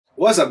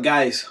What's up,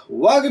 guys?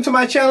 Welcome to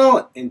my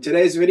channel. In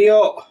today's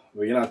video,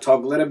 we're gonna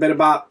talk a little bit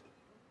about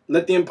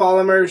lithium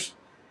polymers.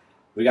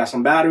 We got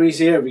some batteries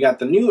here. We got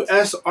the new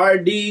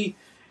SRD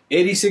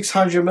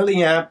 8600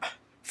 milliamp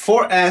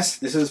 4S.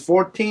 This is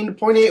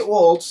 14.8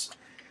 volts.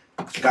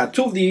 Got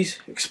two of these.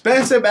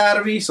 Expensive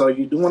batteries, so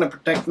you do want to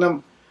protect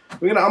them.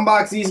 We're gonna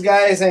unbox these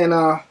guys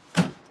and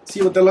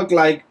see what they look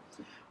like.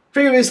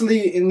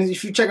 Previously,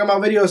 if you check out my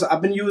videos,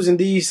 I've been using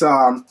these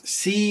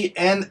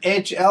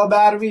CNHL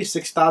batteries,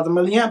 6000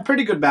 milliamp.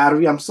 Pretty good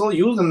battery. I'm still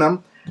using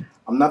them.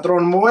 I'm not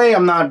throwing them away.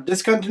 I'm not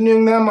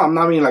discontinuing them. I'm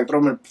not mean like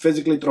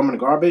physically throw them in the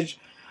garbage.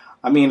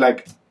 I mean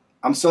like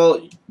I'm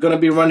still gonna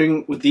be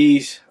running with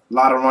these. A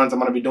lot of runs I'm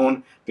gonna be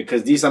doing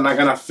because these are not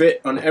gonna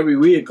fit on every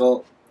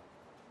vehicle.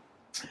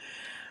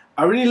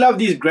 I really love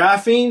these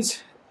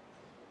graphenes.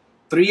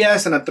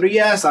 3S and a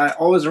 3S. I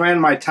always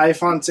ran my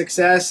Typhon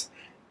 6S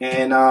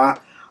and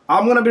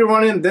I'm going to be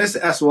running this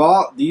as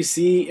well. These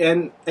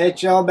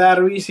CNHL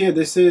batteries here.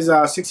 This is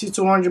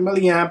 6200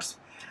 milliamps.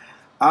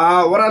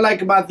 What I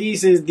like about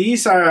these is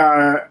these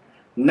are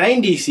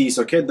 90Cs,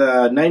 okay?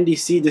 The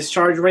 90C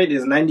discharge rate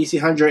is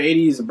 90C,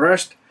 180 is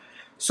burst.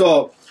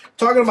 So,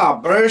 talking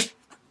about burst,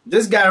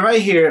 this guy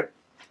right here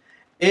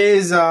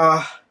is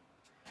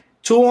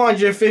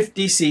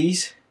 250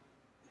 Cs.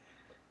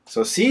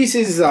 So, Cs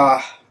is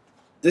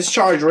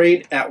discharge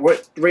rate, at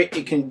what rate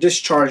it can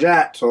discharge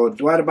at. So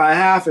divided by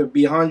half, it would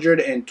be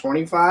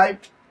 125.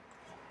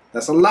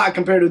 That's a lot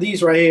compared to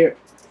these right here.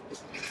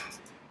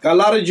 Got a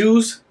lot of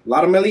juice, a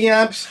lot of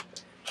milliamps,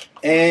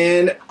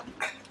 and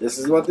this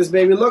is what this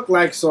baby looked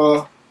like.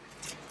 So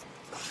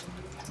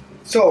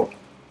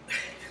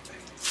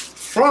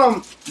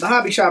from the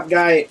hobby shop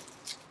guy,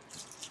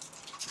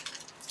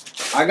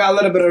 I got a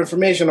little bit of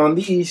information on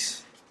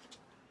these.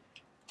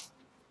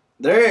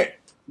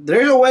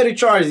 There's a way to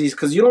charge these,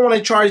 because you don't want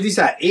to charge these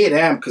at 8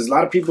 amp, because a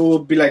lot of people will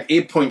be like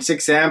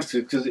 8.6 amps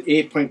because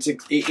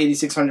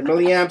 8600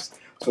 milliamps.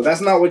 So that's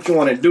not what you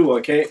want to do,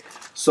 okay?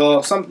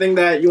 So something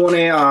that you want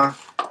to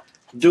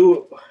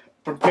do,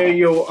 prepare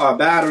your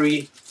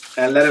battery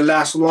and let it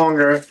last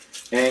longer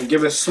and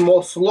give it a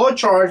slow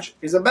charge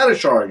is a better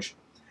charge.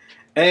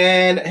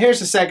 And here's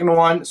the second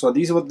one. So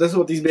this is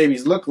what these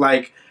babies look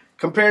like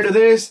compared to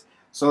this.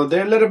 So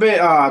they're a little bit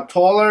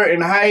taller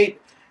in height.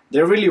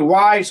 They're really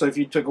wide, so if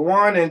you took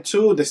 1 and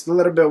 2, they're still a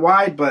little bit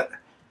wide, but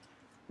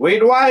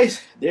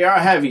weight-wise, they are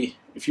heavy.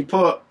 If you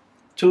put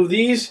 2 of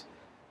these,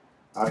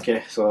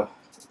 okay, so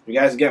you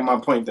guys get my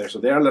point there. So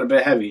they're a little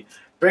bit heavy.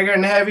 Bigger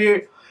and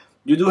heavier,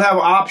 you do have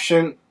an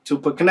option to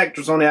put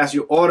connectors on it as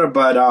you order,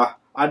 but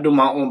I do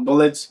my own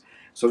bullets.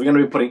 So we're going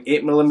to be putting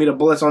 8mm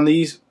bullets on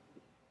these.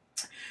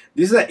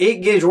 These are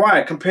 8-gauge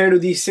wire compared to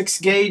these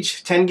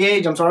 6-gauge,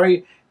 10-gauge, I'm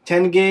sorry,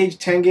 10-gauge,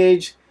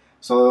 10-gauge.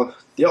 So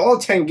they're all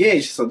 10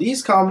 gauge. So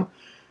these come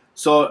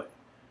 8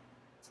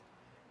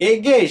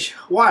 gauge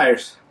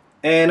wires.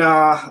 And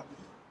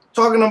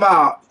talking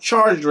about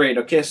charge rate,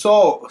 okay,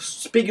 so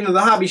speaking to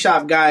the hobby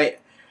shop guy,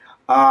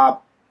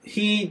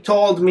 he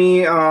told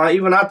me,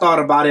 even I thought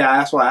about it,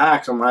 that's why I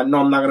asked him. I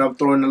know I'm not gonna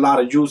throw in a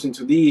lot of juice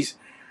into these.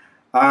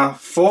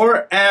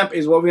 4 amp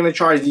is what we're gonna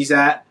charge these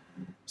at.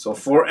 So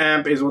 4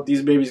 amp is what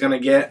these babies gonna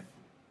get.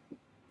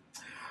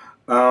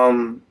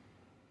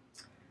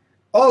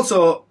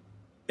 Also,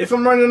 if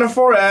I'm running a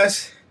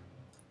 4S,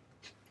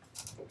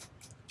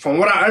 from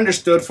what I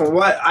understood, from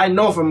what I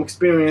know from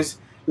experience,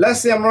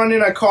 let's say I'm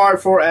running a car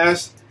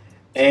 4S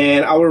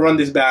and I will run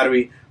this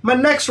battery. My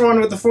next run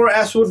with the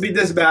 4S would be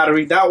this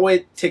battery. That way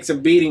it takes a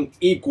beating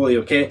equally,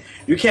 okay?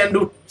 You can't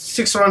do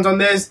 6 runs on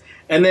this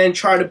and then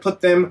try to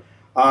put them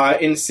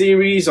in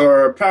series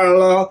or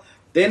parallel.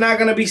 They're not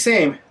going to be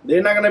same.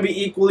 They're not going to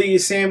be equally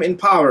same in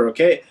power,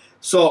 okay?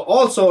 So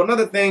also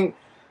another thing,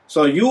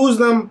 so use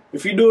them.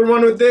 If you do a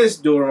run with this,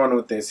 do a run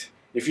with this.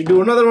 If you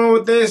do another one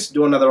with this,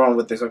 do another one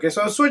with this. Okay,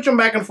 so switch them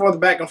back and forth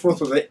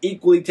so they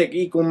equally take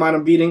equal amount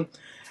of beating.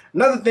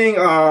 Another thing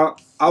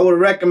I would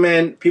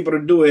recommend people to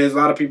do is, a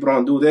lot of people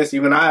don't do this.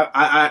 Even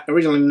I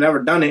originally never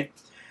done it.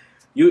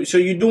 So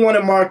you do want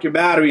to mark your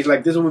batteries.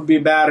 Like this would be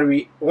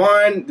battery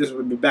 1, this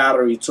would be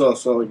battery 2.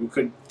 So you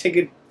could take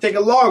a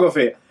log of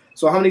it.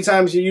 So how many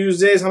times you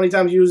use this, how many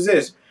times you use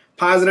this.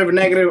 Positive and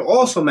negative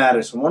also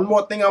matters. One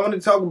more thing I want to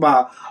talk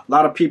about. A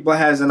lot of people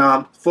hasn't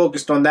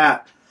focused on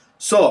that.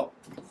 So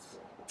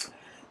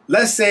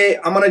let's say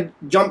I'm gonna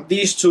jump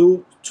these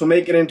two to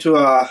make it into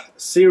a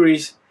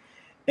series,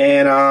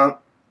 and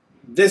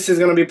this is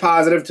gonna be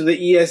positive to the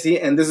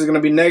ESC, and this is gonna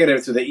be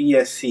negative to the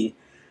ESC.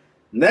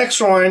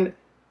 Next one,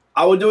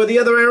 I will do it the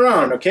other way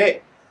around.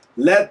 Okay,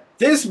 let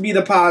this be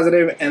the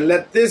positive and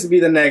let this be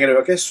the negative.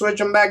 Okay, switch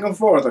them back and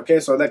forth. Okay,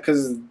 so that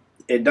because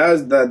it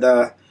does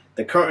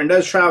the current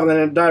does travel in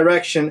a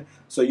direction,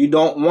 so you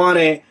don't want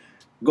to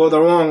go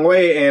the wrong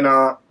way, and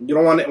you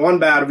don't want one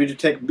battery to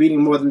take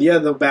beating more than the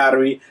other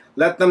battery.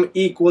 Let them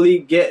equally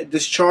get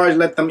discharged.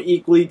 Let them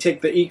equally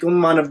take the equal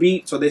amount of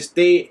beat, so they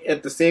stay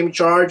at the same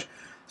charge.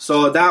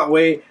 So that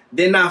way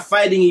they're not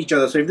fighting each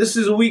other. So if this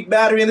is a weak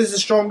battery and this is a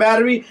strong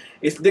battery,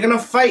 they're gonna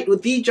fight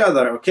with each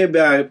other. Okay,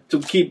 to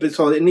keep it,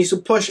 so it needs to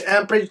push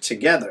amperage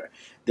together.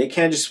 They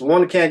can't just,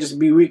 one can't just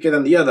be weaker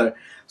than the other.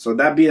 So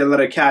that'd be a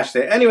little catch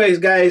there. Anyways,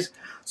 guys,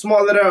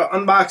 small little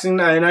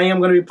unboxing, and I am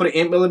going to be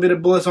putting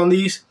 8mm bullets on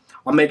these.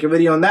 I'll make a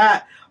video on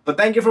that. But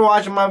thank you for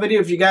watching my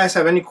video. If you guys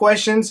have any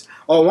questions,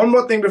 oh, one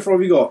more thing before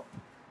we go.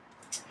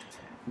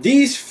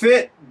 These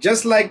fit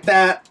just like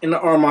that in the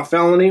Arma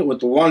Felony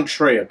with one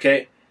tray,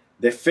 okay?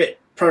 They fit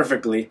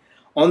perfectly.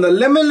 On the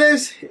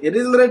Limitless, it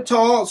is a little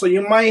tall, so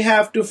you might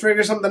have to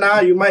figure something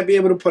out. You might be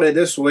able to put it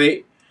this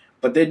way,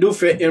 but they do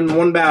fit in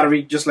one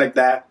battery just like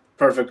that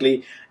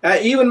perfectly. I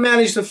even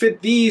managed to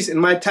fit these in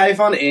my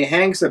Typhon. It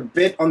hangs a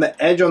bit on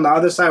the edge on the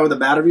other side where the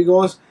battery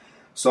goes.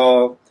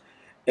 So,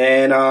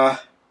 and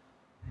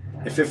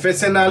if it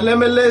fits in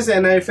Limitless,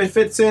 and if it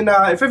fits in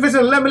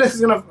Limitless,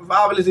 it's gonna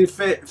obviously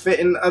fit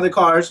in other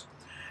cars.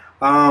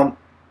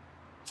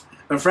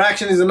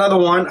 Infraction is another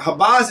one.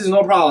 Habaz is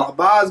no problem.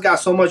 Habaz got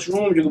so much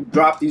room, you can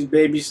drop these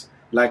babies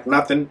like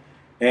nothing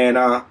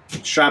and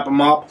strap them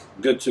up,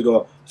 good to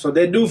go. So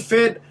they do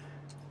fit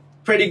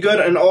pretty good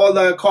in all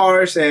the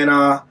cars, and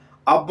I'm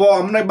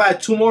gonna buy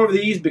 2 more of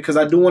these because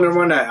I do want to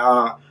run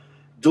a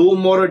dual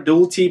motor,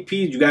 dual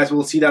TP. You guys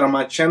will see that on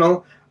my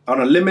channel.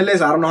 On a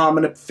Limitless, I don't know how I'm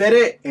gonna fit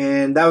it,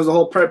 and that was the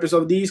whole purpose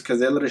of these, because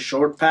they're a little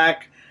short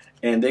pack,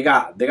 and they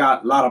got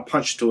a lot of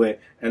punch to it,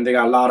 and they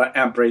got a lot of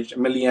amperage,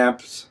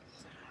 milliamps.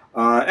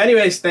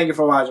 Anyways, thank you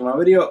for watching my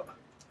video.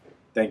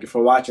 Thank you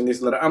for watching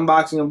this little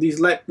unboxing of these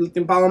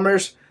lithium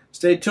polymers.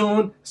 Stay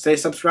tuned, stay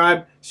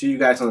subscribed. See you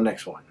guys on the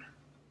next one.